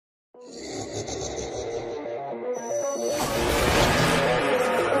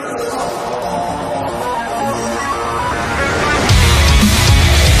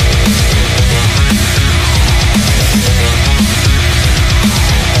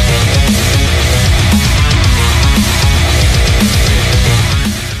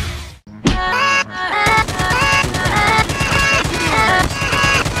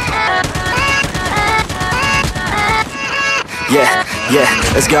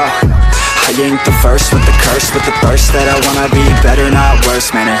let's go. I ain't the first with the curse, with the thirst that I wanna be better, not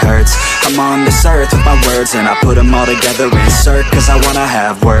worse, man it hurts. I'm on this earth with my words and I put them all together, insert, cause I wanna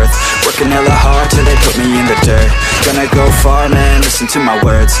have worth. Working hella hard till they put me in the dirt. Gonna go far, man, listen to my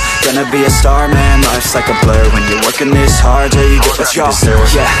words. Gonna be a star, man, life's like a blur. When you're working this hard, yeah, you get what you deserve.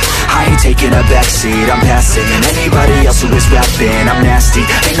 Yeah, I ain't taking a backseat, I'm passing anybody else who is rapping, I'm nasty.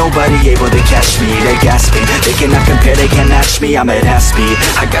 Ain't nobody able to catch me, they gasping. They cannot compare, they can't match me, I'm at half speed.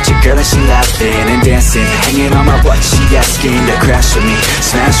 I got your girl and she laughing and dancing, hanging on my butt, she asking to crash with me.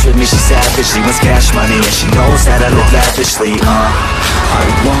 Smash with me, she savage, she wants cash money, and she knows that I live lavishly. I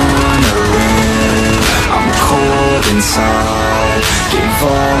wanna live, I'm cold inside. Give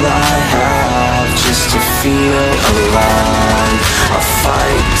all I have just to feel alive. I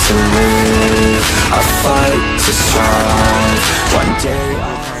fight to live, I fight to strive. One day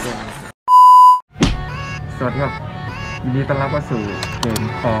I'll... สวัสดีครับยินดีต้อนรับเข้าสู่เกม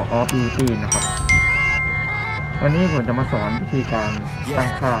Call of Duty นะครับวันนี้ผมจะมาสอนวิธีการตั้ง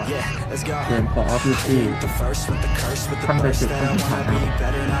ค่าเกม Call of Duty ขั้นเบสิกขั้นพื้นฐาน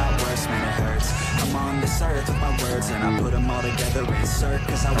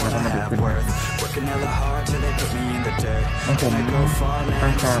ของผมตั้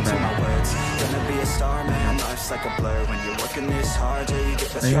งค่าแบบ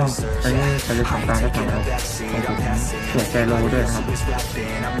นี่ใช้เลยทำตามก็ทำครับของผมตรวจใจโลด้วยนะครับ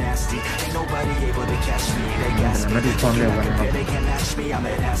มาดูความเร็วกันนะครั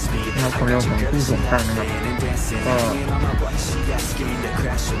บความเร็วของที่ผมตั้งนะครับก็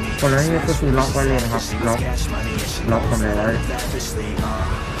คนละนี่ก็คือล็อกไว้เลยนะครับล็อกความเร็วไว้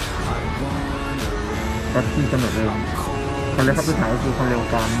ก็ที่กำหนดเลยความเร็วขั้นพื้นฐานก็คือความเร็ว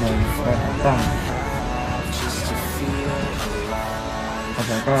การมองของกล้องผ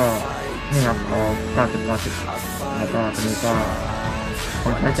มก็นี่ครับเอา90แล้วก็ตอนนี้ก็ผ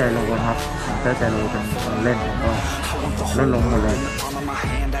มใช้ใจโลครับใช้ใจโลเป็นคนเล่นผมก็ลดลงหมดเลย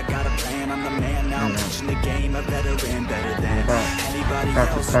นี่ก็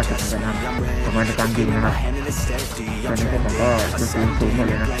90นะครับประมาณในการยิงนะครับตอนนี้ผมก็ดูสูงหมดเ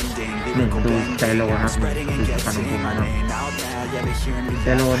ลยนะนี่ดูใจโลนะครับดูการลงทุนนะครับใจ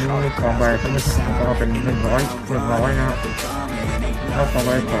โลนี่ของใบทั้งหมดก็เป็น100นะครับถ้าต่อไป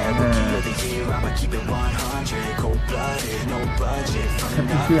ของท่าน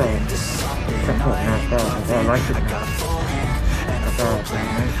ที่เที่ยวกับผมนะก็110นะครับแล้วก็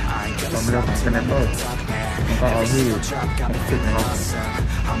ความเร็วของสแนปเปอร์ผมก็เอาที่60นะครับ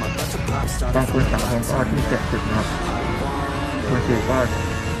บางคนสั่งผมก็เอาที่70นะครับคนสื่อก็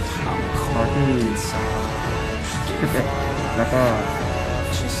เอาที่11แล้วก็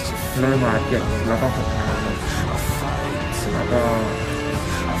เริ่มมา7แล้วก็6นะครับแล้วก็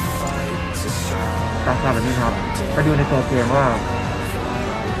ตั้งค่าแบบนี้ครับไปดูในตัวเกมว่า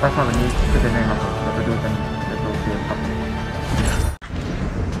ตั้งค่าแบบนี้จะเป็นยังไงครับเราไปดูกันในตัวเกมครับ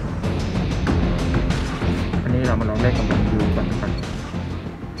อันนี้เรามาลองเล่นกับมันดูกันนะครับ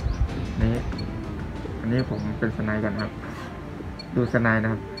อันนี้ผมเป็นสไนด์กันครับดูสไนด์นะ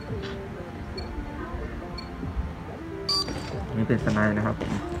ครับนี่เป็นสไนด์นะครับ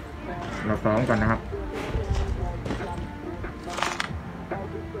เราซ้อมกันนะครับ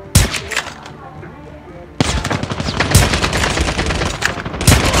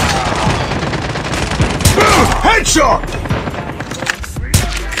Headshot!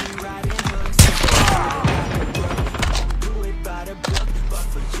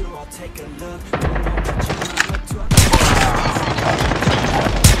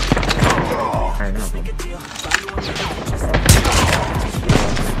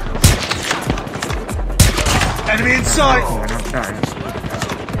 Enemy in sight!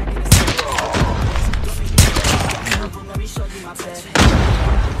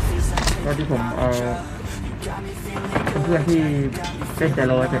 ก็ที่ผมเอาเพื่อนที่เล่นใจโ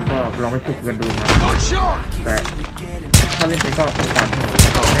ลเป็นก็ลองไปฝึกกันดูนะแต่ถ้าเล่นเป็นก็โอกาส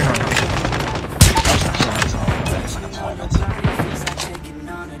เขาแน่นอนครับ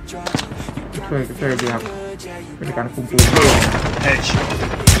ช่วยดีครับเป็นการคุมปืน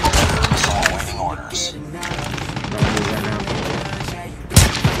ลองดูกันนะครับ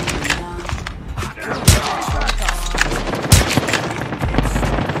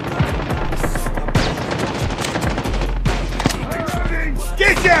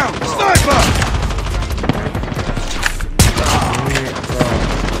Get down! Sniper!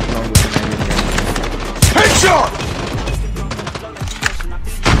 Headshot!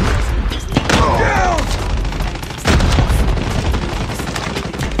 Down!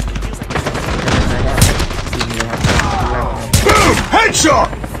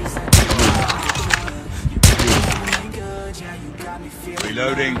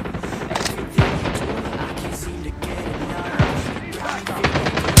 Reloading.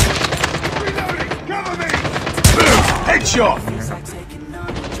 Reloading. Cover me. Boom. Headshot.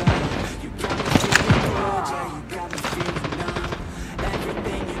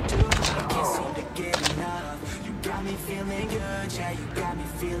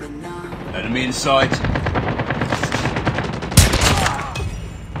 Enemy in sight.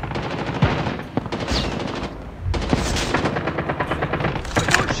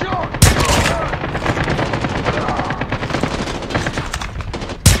 Good shot.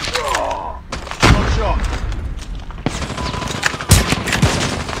 Good shot.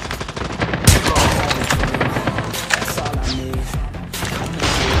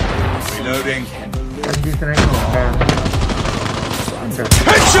 Reloading.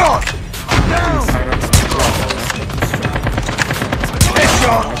 Headshot. Down.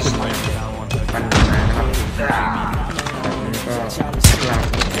 Headshot.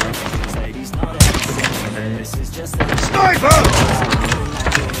 Sniper.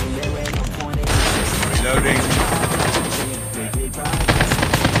 Reloading.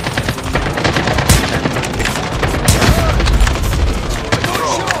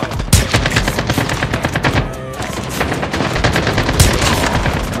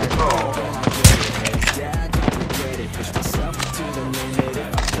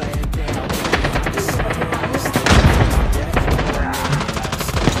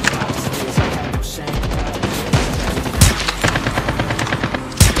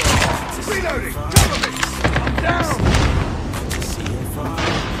 Reloading! Cover me! I'm down!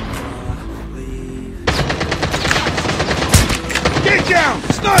 Get down!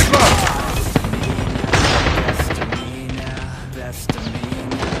 Sniper!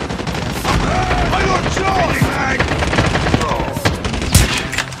 I got Charlie, man!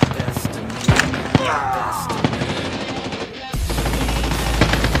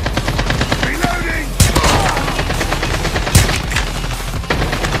 Reloading!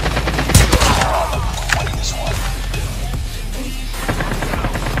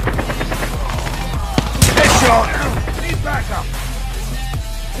 Headshot! Need backup!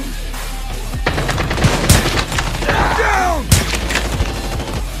 Down!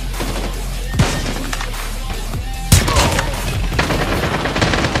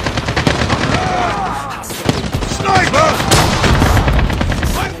 Sniper!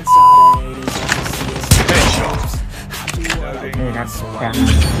 Headshot! นี่ครับการ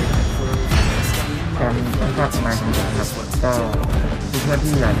ภาคมาทำงานครับก็เพื่อน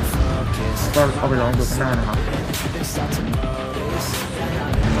ที่ใหญ่ก็เอาไปร้องดูข้างหน้านะครับ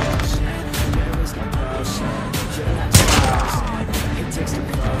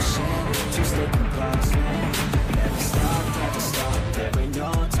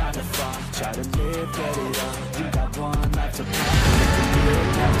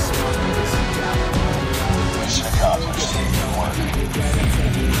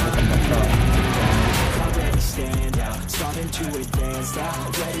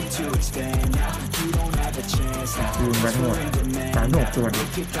ยิงไปทั้งหมด36 ตัว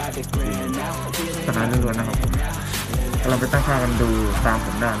สนามล้วนๆนะครับเราไปตั้งค่ากันดูตามผ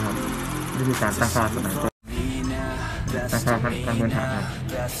มได้ครับวิธีการตั้งค่าสนามตั้งค่าขั้นพื้นฐานครับ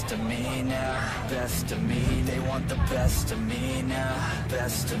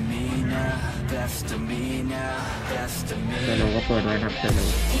เดี๋ยวเราก็เปิดไว้ครับเดี๋ยวเรา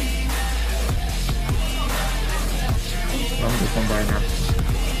ลองดูคอมไบนะครับ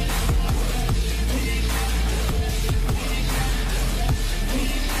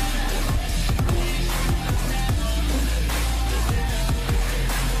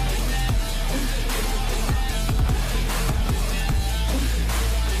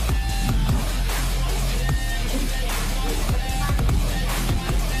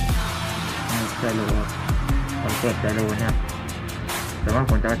ไจโรผมเปิดไจโรนะครับแต่ว่า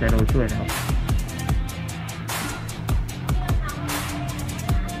ผมจะเอาไจโรช่วยนะครับ